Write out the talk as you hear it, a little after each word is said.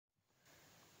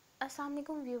अस्सलाम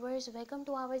वालेकुम viewers, welcome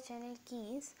to our channel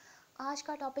keys. आज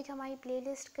का टॉपिक हमारी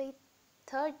प्लेलिस्ट का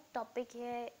थर्ड टॉपिक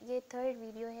है। ये थर्ड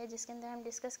वीडियो है जिसके अंदर हम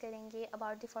डिस्कस करेंगे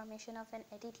about the formation of an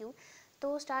attitude.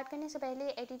 तो स्टार्ट करने से पहले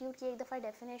एटीट्यूड की एक दफ़ा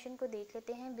डेफिनेशन को देख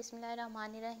लेते हैं।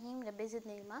 बिस्मिल्लाहिर्रहमानिर्रहीम, रब्बि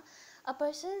ज़िदनी इल्मा। अ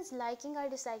पर्सन्स लाइकिंग और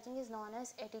disliking is known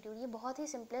as attitude. ये बहुत ही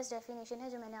सिंपलेस्ट डेफिनेशन है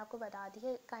जो मैंने आपको बता दी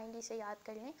है, काइंडली से याद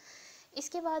कर लें।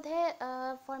 इसके बाद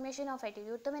है फॉर्मेशन ऑफ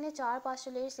एटीट्यूड। तो मैंने 4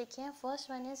 पोस्टुलेट्स लिखे हैं।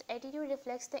 First one is attitude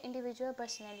reflects the individual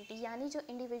personality, यानी जो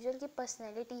इंडिविजुअल की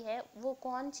पर्सनैलिटी है वो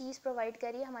कौन चीज़ प्रोवाइड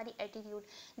कर रही है, हमारी एटीट्यूड।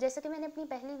 जैसा कि मैंने अपनी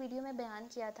पहली वीडियो में बयान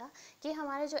किया था कि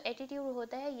हमारा जो एटीट्यूड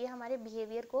होता है ये हमारे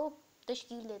बिहेवियर को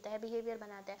तश्कील देता है, बिहेवियर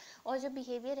बनाता है, और जो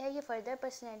बिहेवियर है ये फर्दर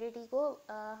पर्सनैलिटी को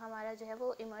हमारा जो है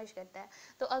वो इमर्ज करता है।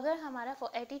 तो अगर हमारा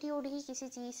एटीट्यूड ही किसी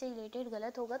चीज़ से रिलेटेड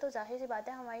गलत होगा तो जाहिर सी बात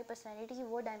है हमारी पर्सनैलिटी की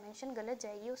वो डायमेंशन गलत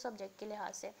जाएगी उस सब्जेक्ट के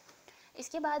लिहाज से।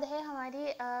 इसके बाद है हमारी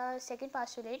second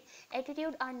postulate,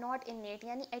 attitude are not innate,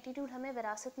 यानी एटीट्यूड हमें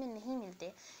विरासत में नहीं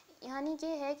मिलते। यानी कि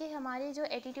है कि हमारे जो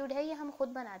एटीट्यूड है ये हम खुद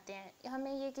बनाते हैं,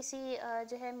 हमें ये किसी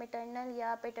जो है मैटरनल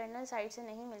या पैटर्नल साइड से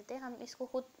नहीं मिलते, हम इसको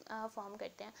खुद फॉर्म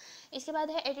करते हैं। इसके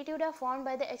बाद है attitude are formed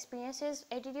by the experiences,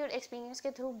 attitude experience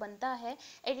के थ्रू बनता है।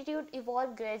 एटीट्यूड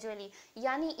इवॉल्व ग्रेजुअली,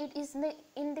 यानी it is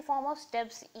in the form of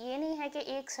steps. ये नहीं है कि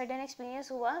एक सडन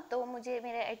एक्सपीरियंस हुआ तो मुझे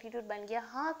मेरा एटीट्यूड बन गया।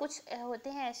 हाँ, कुछ होते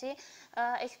हैं ऐसे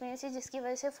एक्सपीरियंसेस जिसकी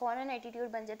वजह से फ़ौरन एटीट्यूड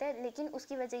बन जाता है, लेकिन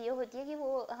उसकी वजह ये होती है कि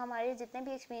वो हमारे जितने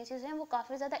भी एक्सपीरियंसेस हैं वो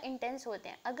काफ़ी ज़्यादा इंटेंस होते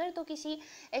हैं। अगर तो किसी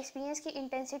एक्सपीरियंस की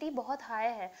इंटेंसिटी बहुत हाई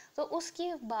है तो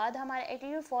उसके बाद हमारा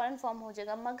एटीट्यूड फ़ौरन फॉर्म हो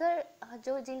जाएगा, मगर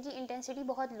जो जिनकी इंटेंसिटी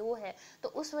बहुत लो है तो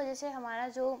उस वजह से हमारा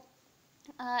जो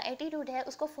एटीट्यूड है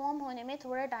उसको फॉर्म होने में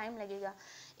थोड़ा टाइम लगेगा।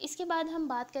 इसके बाद हम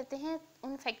बात करते हैं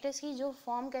उन फैक्टर्स की जो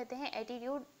फॉर्म करते हैं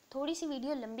एटीट्यूड। थोड़ी सी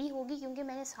वीडियो लंबी होगी क्योंकि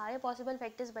मैंने सारे पॉसिबल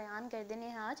फैक्टर्स बयान कर देने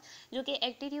हैं आज जो कि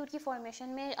एटीट्यूड की फॉर्मेशन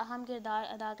में अहम किरदार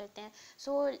अदा करते हैं।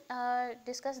 सो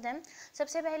डिस्कस देम।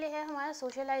 सबसे पहले है हमारा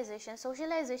socialisation.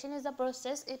 Socialisation is the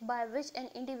process by which an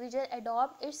individual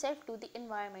adopt itself to the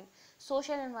environment,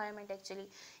 social environment actually.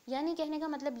 यानी कहने का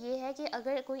मतलब ये है कि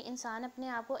अगर कोई इंसान अपने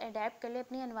आप को अडेप्ट कर ले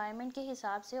अपने एनवायरनमेंट के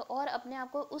हिसाब से और अपने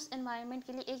आप को उस एनवायरनमेंट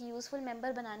के लिए एक यूज़फुल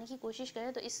मेंबर बनाने की कोशिश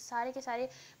करे तो इस सारे के सारे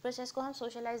प्रोसेस को हम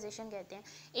सोशलाइजेशन कहते हैं।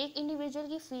 एक इंडिविजुअल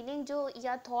की फीलिंग जो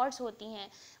या थॉट्स होती हैं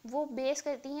वो बेस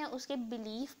करती हैं उसके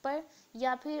बिलीफ पर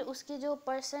या फिर उसके जो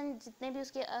पर्सन जितने भी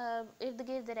उसके इर्द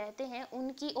गिर्द रहते हैं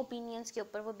उनकी ओपिनियंस के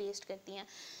ऊपर वो बेस्ड करती हैं।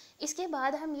 इसके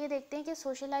बाद हम ये देखते हैं कि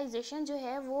सोशलाइजेशन जो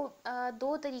है वो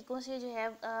दो तरीक़ों से जो है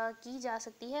की जा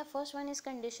सकती है। First one is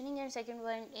conditioning and second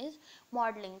one is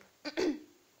modelling.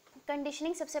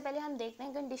 Conditioning सबसे पहले हम देखते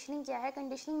हैं कंडीशनिंग क्या है।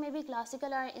 कंडीशनिंग में भी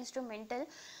क्लासिकल और इंस्ट्रूमेंटल।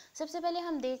 सबसे पहले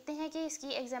हम देखते हैं कि इसकी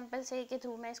एग्जांपल से के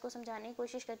थ्रू मैं इसको समझाने की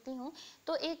कोशिश करती हूँ।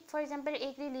 तो एक फॉर एग्जांपल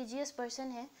एक रिलीजियस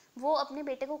पर्सन है, वो अपने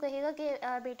बेटे को कहेगा कि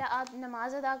बेटा आप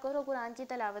नमाज अदा करो, कुरान की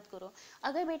तलावत करो।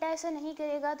 अगर बेटा ऐसा नहीं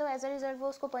करेगा तो एज अ रिज़ल्ट वो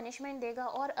उसको पनिशमेंट देगा,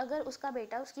 और अगर उसका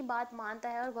बेटा उसकी बात मानता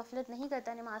है और गफलत नहीं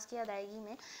करता नमाज की अदायगी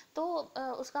में तो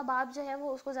उसका बाप जो है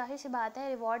वो उसको जाहिर सी बात है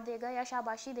रिवॉर्ड देगा या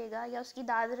शाबाशी देगा या उसकी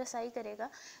दाद रसाई करेगा।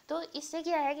 तो इससे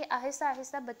क्या है कि आहिस्ता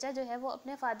आहिस्ता बच्चा जो है वो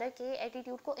अपने फादर के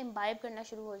एटीट्यूड को इम्बाइब करना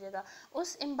शुरू हो जाएगा।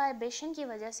 उस इम्बाइबेशन की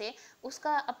वजह से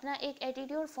उसका अपना एक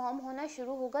एटीट्यूड फॉर्म होना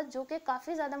शुरू होगा जो कि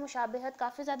काफ़ी ज़्यादा मुशाबहत,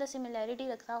 काफ़ी ज़्यादा सिमिलैरिटी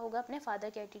रखता होगा अपने फादर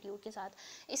के एटीट्यूड के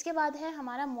साथ। इसके बाद है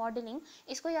हमारा मॉडलिंग।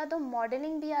 इसको या तो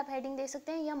मॉडलिंग भी आप हेडिंग दे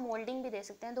सकते हैं या मोल्डिंग भी दे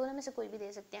सकते हैं, दोनों में से कोई भी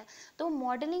दे सकते हैं। तो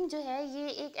मॉडलिंग जो है ये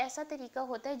एक ऐसा तरीका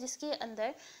होता है जिसके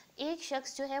अंदर एक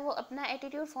शख्स जो है वो अपना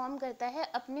एटीट्यूड फॉर्म करता है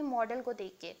अपने मॉडल को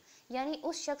देख के, यानी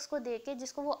उस शख्स को देख के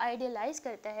जिसको वो आइडियलाइज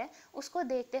करता है उसको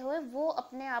देखते हुए वो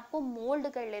अपने आप को मोल्ड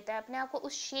कर लेता है, अपने आप को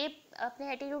उस शेप,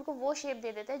 अपने एटीट्यूड को वो शेप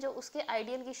दे देता है जो उसके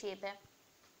आइडियल की शेप है।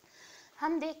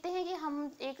 हम देखते हैं कि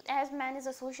हम एक as man is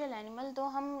a social animal, तो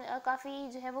हम काफ़ी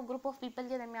जो है वो ग्रुप ऑफ पीपल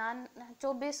के दरमियान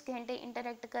 24 घंटे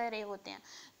इंटरेक्ट कर रहे होते हैं।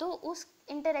 तो उस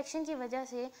इंटरेक्शन की वजह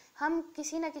से हम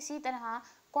किसी न किसी तरह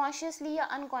कॉन्शियसली या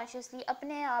अनकॉन्शियसली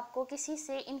अपने आप को किसी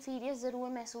से इन्फीरियर ज़रूर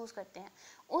महसूस करते हैं।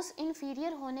 उस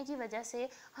इन्फीरियर होने की वजह से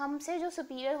हमसे जो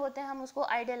सुपीरियर होते हैं हम उसको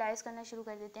आइडियलाइज़ करना शुरू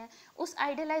कर देते हैं। उस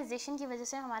आइडियलाइजेशन की वजह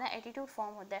से हमारा एटीट्यूड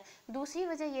फॉर्म होता है। दूसरी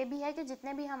वजह ये भी है कि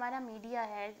जितने भी हमारा मीडिया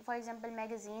है, फॉर एग्जांपल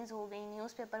मैगजीन्स हो गई,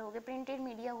 न्यूज़पेपर हो गए, प्रिंटेड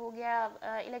मीडिया हो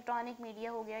गया, इलेक्ट्रॉनिक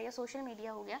मीडिया हो गया या सोशल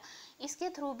मीडिया हो गया, इसके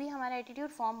थ्रू भी हमारा एटीट्यूड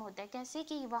फॉर्म होता है। कैसे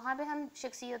कि वहाँ पे हम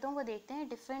शख्सियतों को देखते हैं,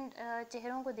 डिफरेंट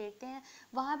चेहरों को देखते हैं,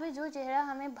 वहाँ पे जो चेहरा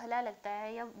हमें भला लगता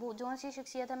है या वो जो सी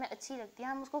शख्सियत हमें अच्छी लगती है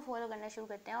हम उसको फॉलो करना शुरू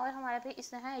करते हैं और हमारा फिर इस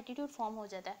तरह एटीट्यूड फॉर्म हो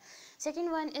जाता है। Second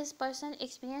one is personal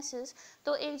experiences.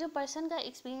 तो एक जो पर्सन का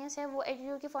एक्सपीरियंस है वो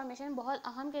एटीट्यूड की फॉर्मेशन में बहुत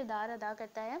अहम किरदार अदा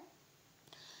करता है।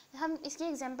 हम इसकी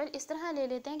एग्जांपल इस तरह ले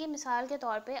लेते हैं कि मिसाल के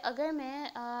तौर पे अगर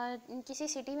मैं किसी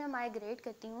सिटी में माइग्रेट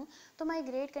करती हूँ, तो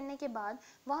माइग्रेट करने के बाद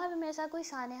वहाँ पे मेरे साथ कोई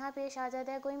सानेहा पेश आ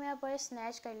जाता है, कोई मेरा पर्स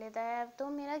स्नैच कर लेता है, तो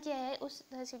मेरा क्या है, उस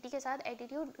सिटी के साथ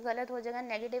एटीट्यूड गलत हो जाएगा,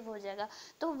 नेगेटिव हो जाएगा।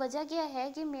 तो वजह क्या है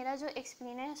कि मेरा जो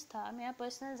एक्सपीरियंस था, मेरा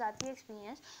पर्सनल ज़ाती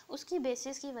एक्सपीरियंस, उसकी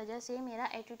बेसिस की वजह से मेरा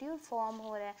एटीट्यूड फॉर्म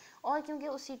हो रहा है, और क्योंकि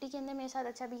उस सिटी के अंदर मेरे साथ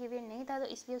अच्छा बिहेवियर नहीं था, तो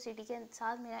इसलिए उस सिटी के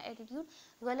साथ मेरा एटीट्यूड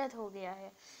गलत हो गया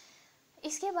है।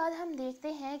 इसके बाद हम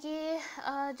देखते हैं कि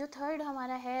जो थर्ड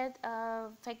हमारा है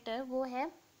फैक्टर, वो है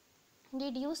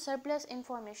डिड्यूस सरप्लस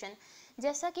इंफॉर्मेशन।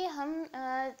 जैसा कि हम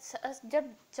जब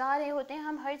जा रहे होते हैं,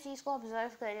 हम हर चीज़ को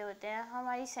ऑब्जर्व कर रहे होते हैं,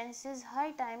 हमारी सेंसेस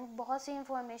हर टाइम बहुत सी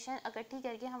इंफॉर्मेशन इकट्ठी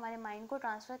करके हमारे माइंड को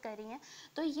ट्रांसफ़र कर रही हैं,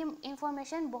 तो ये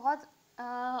इंफॉर्मेशन बहुत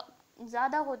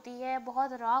ज़्यादा होती है,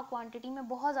 बहुत रॉ क्वांटिटी में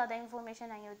बहुत ज़्यादा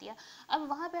इंफॉर्मेशन आई होती है। अब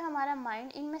वहाँ पे हमारा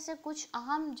माइंड इनमें से कुछ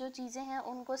अहम जो चीज़ें हैं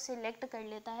उनको सिलेक्ट कर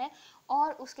लेता है,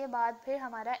 और उसके बाद फिर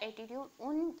हमारा एटीट्यूड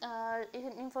उन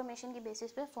इंफॉर्मेशन की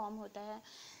बेसिस पे फॉर्म होता है।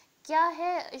 क्या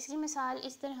है इसकी मिसाल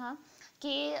इस तरह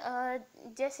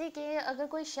कि जैसे कि अगर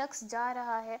कोई शख्स जा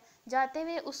रहा है, जाते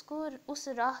हुए उसको उस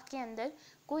राह के अंदर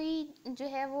कोई जो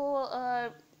है वो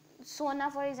सोना,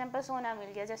 फॉर एग्जांपल सोना मिल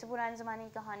गया, जैसे पुराने ज़माने की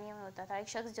कहानियों में होता था, एक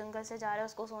शख्स जंगल से जा रहा है,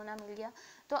 उसको सोना मिल गया,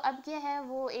 तो अब क्या है,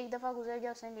 वो एक दफ़ा गुजर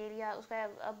गया, उसने ले लिया, उसका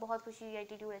अब बहुत खुशी,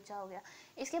 एटीट्यूड अच्छा हो गया।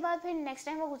 इसके बाद फिर नेक्स्ट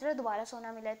टाइम वो गुजरा, दोबारा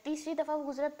सोना मिला, तीसरी दफ़ा वो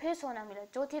गुजरा, फिर सोना मिला,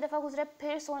 चौथी दफ़ा गुजरा,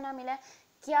 फिर सोना मिला।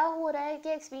 क्या हो रहा है कि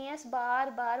एक्सपीरियंस बार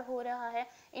बार हो रहा है,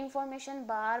 इंफॉर्मेशन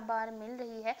बार बार मिल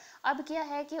रही है। अब क्या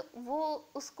है कि वो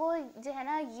उसको जो है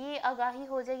ना, ये आगाही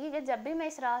हो जाएगी कि जब भी मैं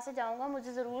इस राह से जाऊंगा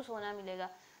मुझे ज़रूर सोना मिलेगा।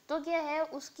 तो क्या है,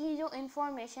 उसकी जो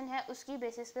इंफॉर्मेशन है उसकी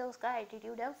बेसिस पे उसका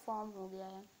एटीट्यूड अब फॉर्म हो गया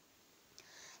है।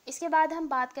 इसके बाद हम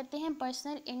बात करते हैं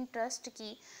पर्सनल इंटरेस्ट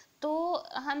की। तो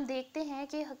हम देखते हैं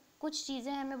कि कुछ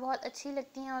चीज़ें हमें बहुत अच्छी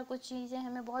लगती हैं और कुछ चीज़ें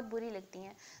हमें बहुत बुरी लगती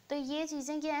हैं। तो ये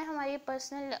चीज़ें क्या है, हमारे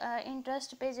पर्सनल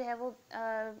इंटरेस्ट पे जो है वो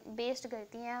बेस्ड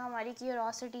करती हैं, हमारी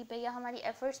क्यूरोसिटी पे या हमारी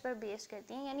एफर्ट्स पर बेस्ड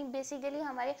करती हैं, यानी बेसिकली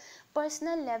हमारे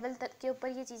पर्सनल लेवल तक के ऊपर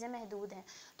ये चीज़ें महदूद हैं।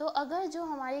 तो अगर जो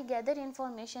हमारी गैदर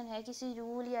इंफॉर्मेशन है किसी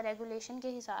रूल या रेगुलेशन के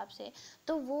हिसाब से,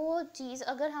 तो वो चीज़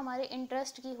अगर हमारे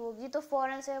इंटरेस्ट की होगी तो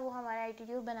फ़ौरन से वो हमारा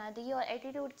एटीट्यूड बना देगी, और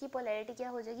एटीट्यूड की पोलैरिटी क्या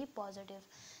हो जाएगी, पॉजिटिव।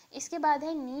 इसके बाद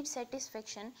है नीड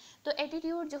सेटिस्फेक्शन। तो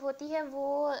एटीट्यूड जो होती है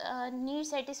वो नीड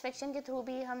सेटिस्फेक्शन के थ्रू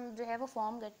भी हम जो है वो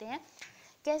फॉर्म करते हैं।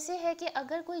 कैसे है कि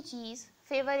अगर कोई चीज़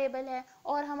फेवरेबल है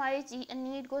और हमारी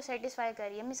नीड को सेटिस्फाई कर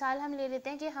रही है, मिसाल हम ले लेते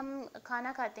हैं कि हम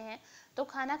खाना खाते हैं, तो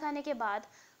खाना खाने के बाद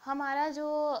हमारा जो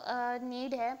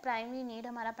नीड है, प्राइमरी नीड,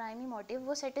 हमारा प्राइमरी मोटिव,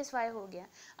 वो सेटिस्फाई हो गया।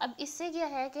 अब इससे क्या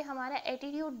है कि हमारा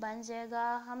एटीट्यूड बन जाएगा,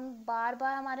 हम बार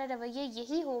बार हमारा रवैया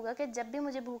यही होगा कि जब भी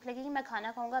मुझे भूख लगेगी मैं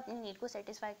खाना खाऊंगा अपनी नीड को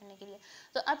सेटिस्फाई करने के लिए।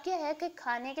 तो अब क्या है कि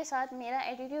खाने के साथ मेरा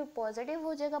एटीट्यूड पॉजिटिव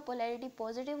हो जाएगा, पोलैरिटी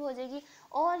पॉजिटिव हो जाएगी,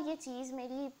 और ये चीज़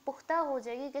मेरी पुख्ता हो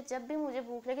जाएगी कि जब भी मुझे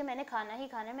भूख लगे मैंने खाना ही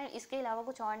खाना है, मैं इसके अलावा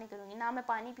कुछ और नहीं करूँगी, ना मैं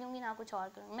पानी पीऊँगी ना कुछ और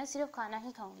करूँगी, मैं सिर्फ खाना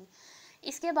ही खाऊँगी।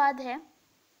 इसके बाद है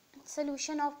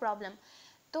solution of problem।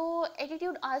 तो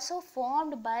attitude also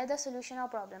formed by the solution of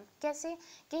problem. कैसे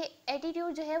कि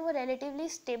एटीट्यूड जो है वो रिलेटिवली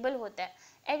स्टेबल होता है।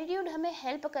 एटीट्यूड हमें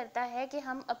हेल्प करता है कि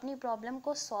हम अपनी प्रॉब्लम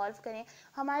को सॉल्व करें।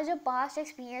 हमारे जो पास्ट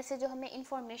एक्सपीरियंस से जो हमें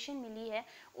इंफॉर्मेशन मिली है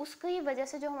उसकी वजह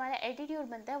से जो हमारा एटीट्यूड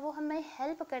बनता है वो हमें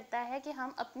हेल्प करता है कि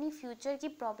हम अपनी फ्यूचर की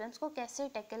प्रॉब्लम्स को कैसे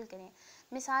टैकल करें।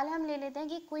 मिसाल हम ले लेते हैं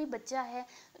कि कोई बच्चा है,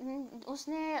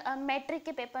 उसने मैट्रिक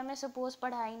के पेपर में सपोज़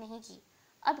पढ़ाई नहीं की,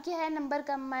 अब क्या है, नंबर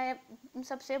कम आए,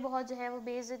 सबसे बहुत जो है वो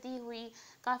बेइज्जती हुई,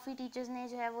 काफ़ी टीचर्स ने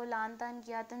जो है वो लान तान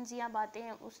किया, तंजिया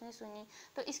बातें उसने सुनी।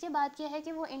 तो इसके बाद क्या है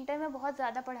कि वो इंटर में बहुत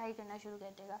ज़्यादा पढ़ाई करना शुरू कर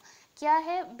देगा। क्या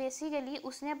है, बेसिकली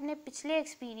उसने अपने पिछले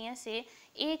एक्सपीरियंस से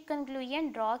एक कंक्लूजन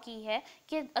ड्रॉ की है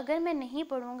कि अगर मैं नहीं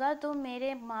पढ़ूंगा तो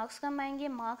मेरे मार्क्स कम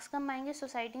आएंगे,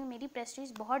 सोसाइटी में मेरी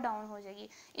प्रेस्टीज बहुत डाउन हो जाएगी।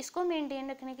 इसको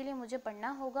मेंटेन रखने के लिए मुझे पढ़ना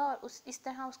होगा, और इस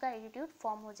तरह उसका एटीट्यूड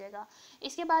फॉर्म हो जाएगा।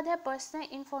 इसके बाद है पर्सनल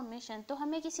इन्फॉर्मेशन। तो हमें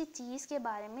किसी चीज़ के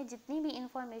बारे में जितनी भी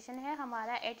इंफॉर्मेशन है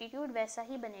हमारा एटीट्यूड वैसा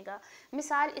ही बनेगा।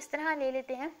 मिसाल इस तरह ले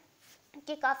लेते हैं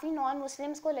कि काफ़ी नॉन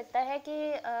मुस्लिम्स को लगता है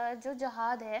कि जो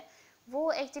जहाद है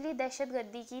वो एक्चुअली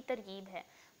दहशतगर्दी की तरकीब है,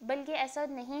 बल्कि ऐसा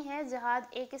नहीं है। जहाद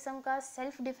एक किस्म का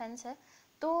सेल्फ डिफेंस है।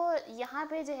 तो यहाँ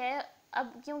पे जो है,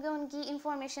 अब क्योंकि उनकी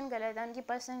इंफॉर्मेशन गलत है, उनकी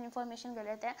पर्सनल इंफॉर्मेशन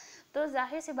गलत है, तो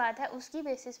जाहिर सी बात है उसकी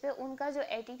बेसिस पे उनका जो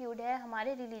एटीट्यूड है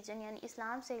हमारे रिलीजन यानी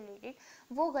इस्लाम से रिलेटेड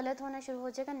वो गलत होना शुरू हो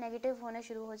जाएगा, नेगेटिव होना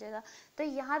शुरू हो जाएगा। तो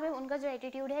यहाँ पे उनका जो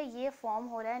एटीट्यूड है ये फॉर्म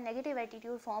हो रहा है, नेगेटिव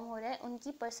एटीट्यूड फॉर्म हो रहा है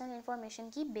उनकी पर्सनल इंफॉर्मेशन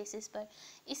की बेसिस पर।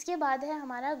 इसके बाद है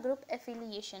हमारा ग्रुप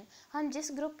एफिलिएशन। हम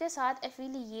जिस ग्रुप के साथ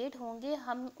एफिलिएट होंगे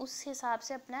हम उस हिसाब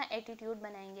से अपना एटीट्यूड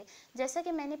बनाएंगे। जैसा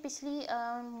कि मैंने पिछली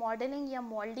मॉडलिंग या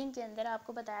मोल्डिंग के अंदर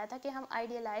आपको बताया था कि हम हम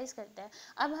आइडियलाइज़ करते हैं।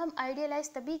 अब हम आइडियलाइज़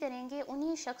तभी करेंगे,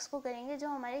 उन्हीं शख्स को करेंगे जो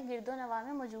हमारे गिरदो नवा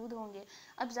में मौजूद होंगे।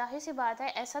 अब जाहिर सी बात है,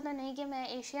 ऐसा तो नहीं कि मैं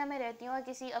एशिया में रहती हूँ और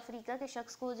किसी अफ्रीका के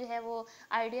शख्स को जो है वो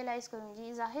आइडियलाइज़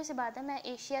करूँगी। जाहिर सी बात है, मैं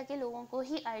एशिया के लोगों को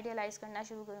ही आइडियलाइज़ करना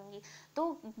शुरू करूँगी। तो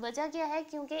वजह क्या है,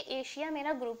 क्योंकि एशिया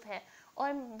मेरा ग्रुप है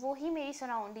और वो ही मेरी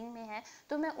सराउंडिंग में है,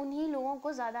 तो मैं उन्हीं लोगों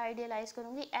को ज़्यादा आइडियलाइज़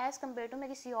करूँगी एज़ कम्पेयर टू मैं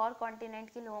किसी और कॉन्टिनेंट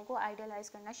के लोगों को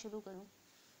आइडियलाइज़ करना शुरू करूँ।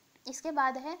 इसके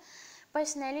बाद है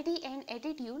पर्सनैलिटी एंड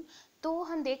एटीट्यूड। तो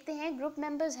हम देखते हैं group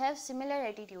members have similar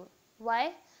attitude.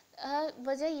 Y?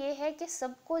 वजह यह है कि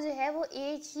सबको जो है वो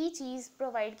एक ही चीज़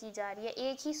प्रोवाइड की जा रही है,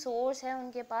 एक ही सोर्स है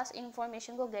उनके पास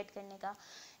इंफॉर्मेशन को गेट करने का।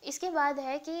 इसके बाद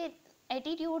है कि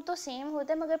एटीट्यूड तो सेम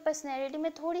होता है मगर पर्सनैलिटी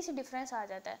में थोड़ी सी डिफरेंस आ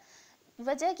जाता है।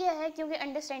 वजह क्या है? क्योंकि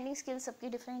अंडरस्टैंडिंग स्किल सबकी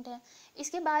डिफरेंट है।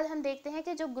 इसके बाद हम देखते हैं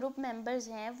कि जो ग्रुप मेंबर्स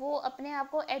हैं वो अपने आप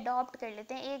को अडॉप्ट कर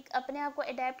लेते हैं, एक अपने आप को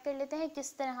अडेप्ट कर लेते हैं।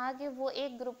 किस तरह के? वो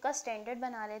एक ग्रुप का स्टैंडर्ड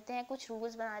बना लेते हैं, कुछ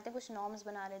रूल्स बना लेते हैं, कुछ नॉर्म्स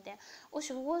बना लेते हैं।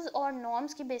 उस रूल्स और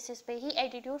नॉर्म्स की बेसिस पे ही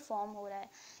एटीट्यूड फॉर्म हो रहा है।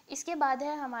 इसके बाद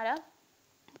है हमारा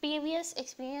प्रीवियस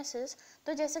एक्सपीरियंसेस।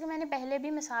 तो जैसे कि मैंने पहले भी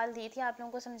मिसाल दी थी आप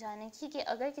लोगों को समझाने की कि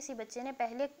अगर किसी बच्चे ने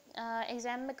पहले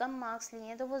एग्ज़ाम में कम मार्क्स लिए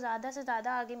हैं तो वो ज़्यादा से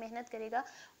ज़्यादा आगे मेहनत करेगा,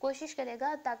 कोशिश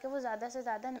करेगा ताकि वो ज़्यादा से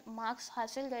ज़्यादा मार्क्स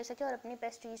हासिल कर सके और अपनी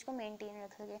प्रेस्टीज को मेंटेन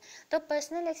रख सके। तो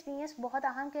पर्सनल एक्सपीरियंस बहुत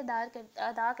अहम किरदार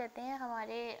अदा करते हैं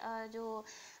हमारे जो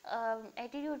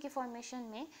एटीट्यूड की फॉर्मेशन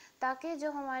में, ताकि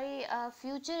जो हमारी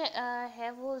फ्यूचर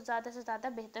है वो ज़्यादा से ज़्यादा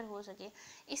बेहतर हो सके।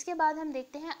 इसके बाद हम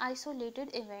देखते हैं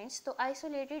आइसोलेटेड इवेंट्स। तो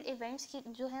आइसोलेटेड इवेंट्स की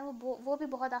जो हैं वो भी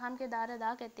बहुत अहम किरदार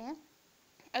अदा करते हैं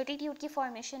एटीट्यूड की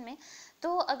फॉर्मेशन में।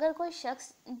 तो अगर कोई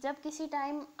शख्स जब किसी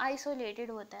टाइम आइसोलेटेड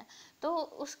होता है तो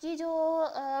उसकी जो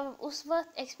उस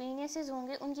वक्त एक्सपीरियंसेस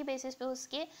होंगे उनकी बेसिस पे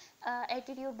उसके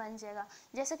एटीट्यूड बन जाएगा।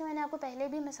 जैसे कि मैंने आपको पहले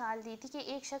भी मिसाल दी थी कि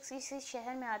एक शख्स किसी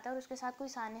शहर में आता है और उसके साथ कोई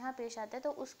सानहा पेश आता है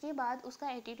तो उसके बाद उसका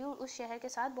एटीट्यूड उस शहर के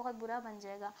साथ बहुत बुरा बन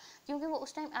जाएगा, क्योंकि वो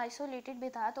उस टाइम आइसोलेटेड भी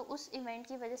था। तो उस इवेंट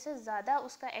की वजह से ज़्यादा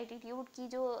उसका एटीट्यूड की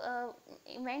जो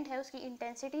इवेंट है उसकी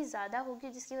इंटेंसिटी ज़्यादा होगी,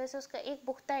 जिसकी वजह से उसका एक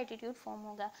पुख्ता एटीट्यूड फॉर्म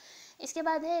होगा। इसके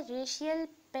बाद है रेशियल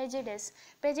प्रेजुडिस।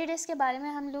 प्रेजुडिस के बारे में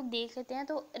हम लोग देख लेते हैं।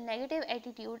 तो negative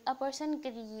attitude a person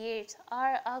creates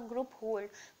are a group hold.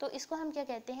 तो इसको हम क्या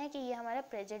कहते हैं कि ये हमारा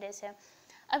प्रेजुडिस है।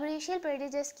 अब रेशियल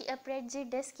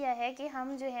प्रेजुडिस क्या है कि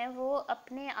हम जो है वो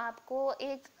अपने आप को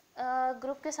एक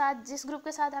ग्रुप के साथ, जिस ग्रुप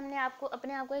के साथ हमने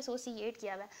अपने आप को एसोसिएट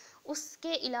किया हुआ है,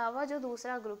 उसके अलावा जो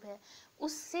दूसरा ग्रुप है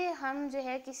उससे हम जो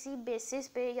है किसी बेसिस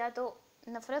पे या तो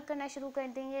नफ़रत करना शुरू कर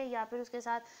देंगे या फिर उसके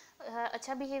साथ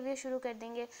अच्छा बिहेवियर शुरू कर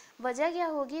देंगे। वजह क्या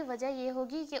होगी? वजह ये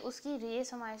होगी कि उसकी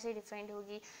रेस हमारे से डिफरेंट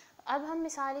होगी। अब हम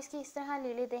मिसाल इसकी इस तरह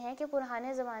ले लेते हैं कि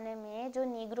पुराने ज़माने में जो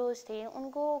नीग्रोज थे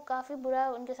उनको काफ़ी बुरा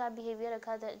उनके साथ बिहेवियर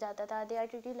रखा जाता था। They are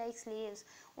treated like slaves.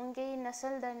 उनकी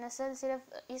नस्ल दर नस्ल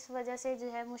सिर्फ इस वजह से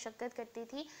जो है मुशक्कत करती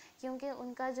थी क्योंकि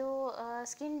उनका जो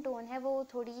स्किन टोन है वो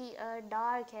थोड़ी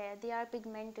डार्क है। They are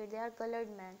pigmented, they are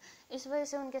coloured man. इस वजह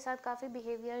से उनके साथ काफ़ी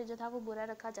बिहेवियर जो था वो बुरा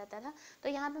रखा जाता था। तो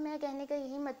यहाँ पे मेरा कहने का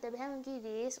यही मतलब है, उनकी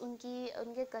रेस,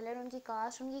 उनके कलर, उनकी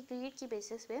कास्ट, उनकी क्रीड की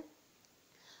बेसिस पे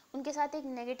उनके साथ एक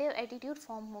नेगेटिव एटीट्यूड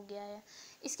फॉर्म हो गया है।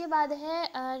 इसके बाद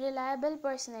है रिलायबल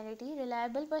पर्सनैलिटी।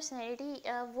 रिलायबल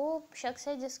पर्सनैलिटी वो शख्स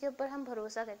है जिसके ऊपर हम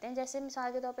भरोसा करते हैं। जैसे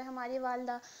मिसाल के तौर पे हमारी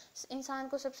वालदा, इंसान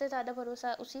को सबसे ज़्यादा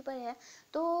भरोसा उसी पर है।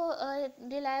 तो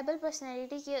रिलायबल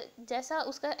पर्सनैलिटी के जैसा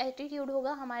उसका एटीट्यूड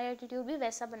होगा, हमारा एटीट्यूड भी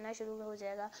वैसा बनना शुरू हो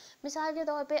जाएगा। मिसाल के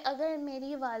तौर पे अगर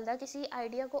मेरी वालदा किसी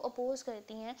आइडिया को अपोज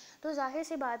करती हैं तो जाहिर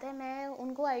सी बात है मैं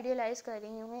उनको आइडियलाइज़ कर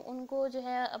रही हूँ, उनको जो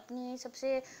है अपनी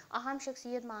सबसे अहम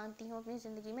शख्सियत मानती हूँ अपनी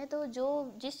ज़िंदगी में। तो जो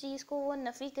जिस चीज़ को वो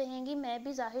नफ़ी कहेंगी मैं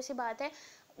भी जाहिर सी बात है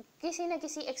किसी न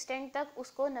किसी एक्सटेंट तक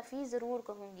उसको नफ़ी ज़रूर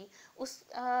कहूँगी, उस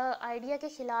आइडिया के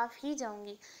ख़िलाफ़ ही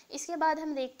जाऊँगी। इसके बाद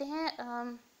हम देखते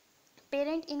हैं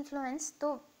पेरेंट इन्फ्लुएंस।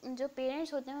 तो जो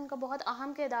पेरेंट्स होते हैं उनका बहुत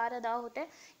अहम किरदार अदा होता है,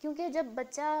 क्योंकि जब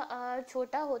बच्चा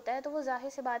छोटा होता है तो वो जाहिर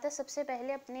सी बात है सबसे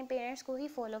पहले अपने पेरेंट्स को ही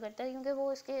फॉलो करता है, क्योंकि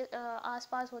वो उसके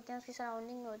आसपास होते हैं, उसकी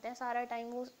सराउंडिंग में होते हैं, सारा टाइम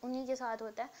वो उन्हीं के साथ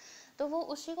होता है। तो वो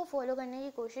उसी को फॉलो करने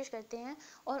की कोशिश करते हैं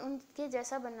और उनके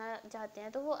जैसा बनना चाहते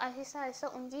हैं। तो वो आहिस्ता आहिस्ता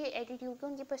उनकी एटीट्यूड को,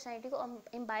 उनकी पर्सनैलिटी को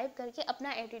इम्बाइब करके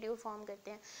अपना एटीट्यूड फॉर्म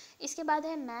करते हैं। इसके बाद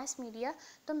है मैस मीडिया।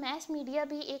 तो मैस मीडिया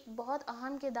भी एक बहुत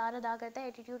अहम किरदार अदा करता है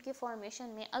एटीट्यूड के फॉर्मेशन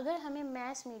में। अगर हमें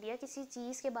मैस मीडिया किसी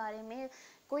चीज़ के बारे में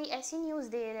कोई ऐसी न्यूज़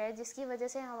दे रहा है जिसकी वजह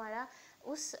से हमारा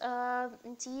उस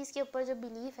चीज़ के ऊपर जो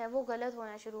बिलीफ है वो गलत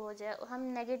होना शुरू हो जाए, हम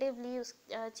नेगेटिवली उस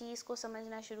चीज़ को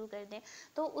समझना शुरू कर दें,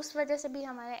 तो उस वजह से भी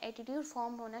हमारा एटीट्यूड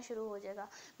फॉर्म होना शुरू हो जाएगा।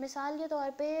 मिसाल के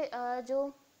तौर पे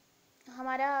जो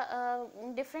हमारा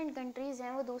डिफरेंट कंट्रीज़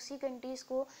हैं वो दूसरी कंट्रीज़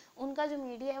को, उनका जो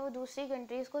मीडिया है वो दूसरी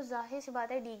कंट्रीज़ को जाहिर सी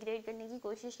बात है डिग्रेड करने की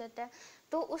कोशिश करता है।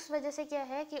 तो उस वजह से क्या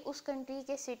है कि उस कंट्री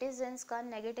के सिटीजन्स का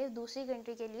नेगेटिव दूसरी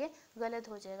कंट्री के लिए गलत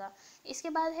हो जाएगा। इसके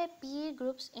बाद है पीर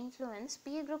ग्रुप्स इन्फ्लुएंस।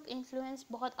 पीर ग्रुप इन्फ्लुएंस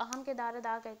बहुत अहम किरदार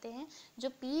अदा करते हैं। जो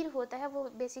पीर होता है वो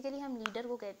बेसिकली हम लीडर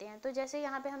को कहते हैं। तो जैसे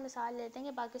यहाँ पे हम मिसाल लेते हैं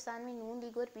कि पाकिस्तान में नून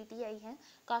लीग और पीटीआई हैं,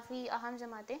 काफ़ी अहम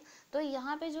जमातें। तो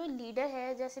यहाँ पे जो लीडर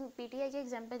है, जैसे पीटीआई की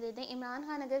एग्जांपल लेते हैं, इमरान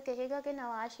खान अगर कहेगा कि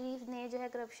नवाज शरीफ ने जो है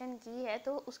करप्शन की है,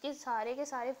 तो उसके सारे के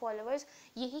सारे फॉलोअर्स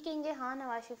यही कहेंगे हाँ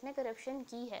नवाज शरीफ ने करप्शन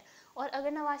की है। और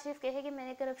अगर नवाज शरीफ कहे कि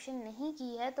मैंने करप्शन नहीं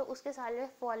की है, तो उसके सारे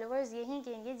फॉलोअर्स यही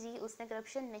कहेंगे जी उसने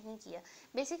करप्शन नहीं किया।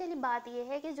 बेसिकली बात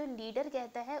यह है कि जो लीडर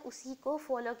कहता है उसी को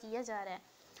फॉलो किया जा रहा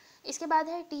है। इसके बाद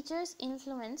है टीचर्स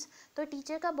इन्फ्लुएंस। तो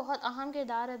टीचर का बहुत अहम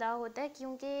किरदार अदा होता है,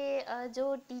 क्योंकि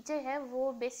जो टीचर है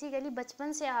वो बेसिकली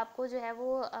बचपन से आपको जो है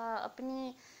वो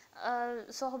अपनी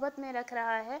सोहबत में रख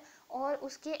रहा है, और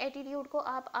उसके एटीट्यूड को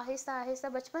आप आहिस्ता आहिस्ता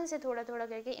बचपन से थोड़ा थोड़ा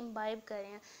करके इम्बाइब कर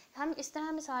रहे हैं। हम इस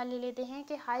तरह मिसाल ले लेते हैं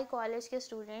कि हाई कॉलेज के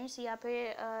स्टूडेंट्स या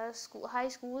फिर हाई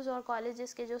स्कूल्स और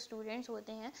कॉलेजेस के जो स्टूडेंट्स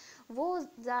होते हैं, वो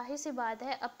जाहिर सी बात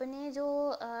है अपने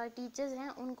जो टीचर्स हैं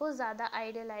उनको ज़्यादा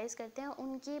आइडियलाइज़ करते हैं,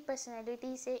 उनकी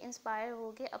पर्सनैलिटी से इंस्पायर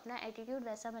होकर अपना एटीट्यूड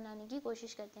वैसा बनाने की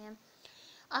कोशिश करते हैं।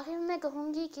 आखिर में मैं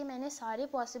कहूँगी कि मैंने सारे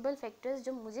पॉसिबल फैक्टर्स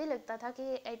जो मुझे लगता था कि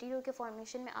एटीट्यूड के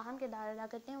फॉर्मेशन में अहम किरदार अदा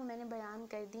करते हैं वो मैंने बयान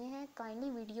कर दिए हैं। काइंडली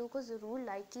वीडियो को ज़रूर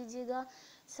लाइक कीजिएगा,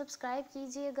 सब्सक्राइब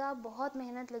कीजिएगा, बहुत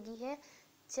मेहनत लगी है।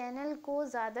 चैनल को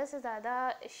ज़्यादा से ज़्यादा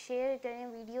शेयर करें,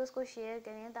 वीडियोस को शेयर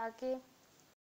करें, ताकि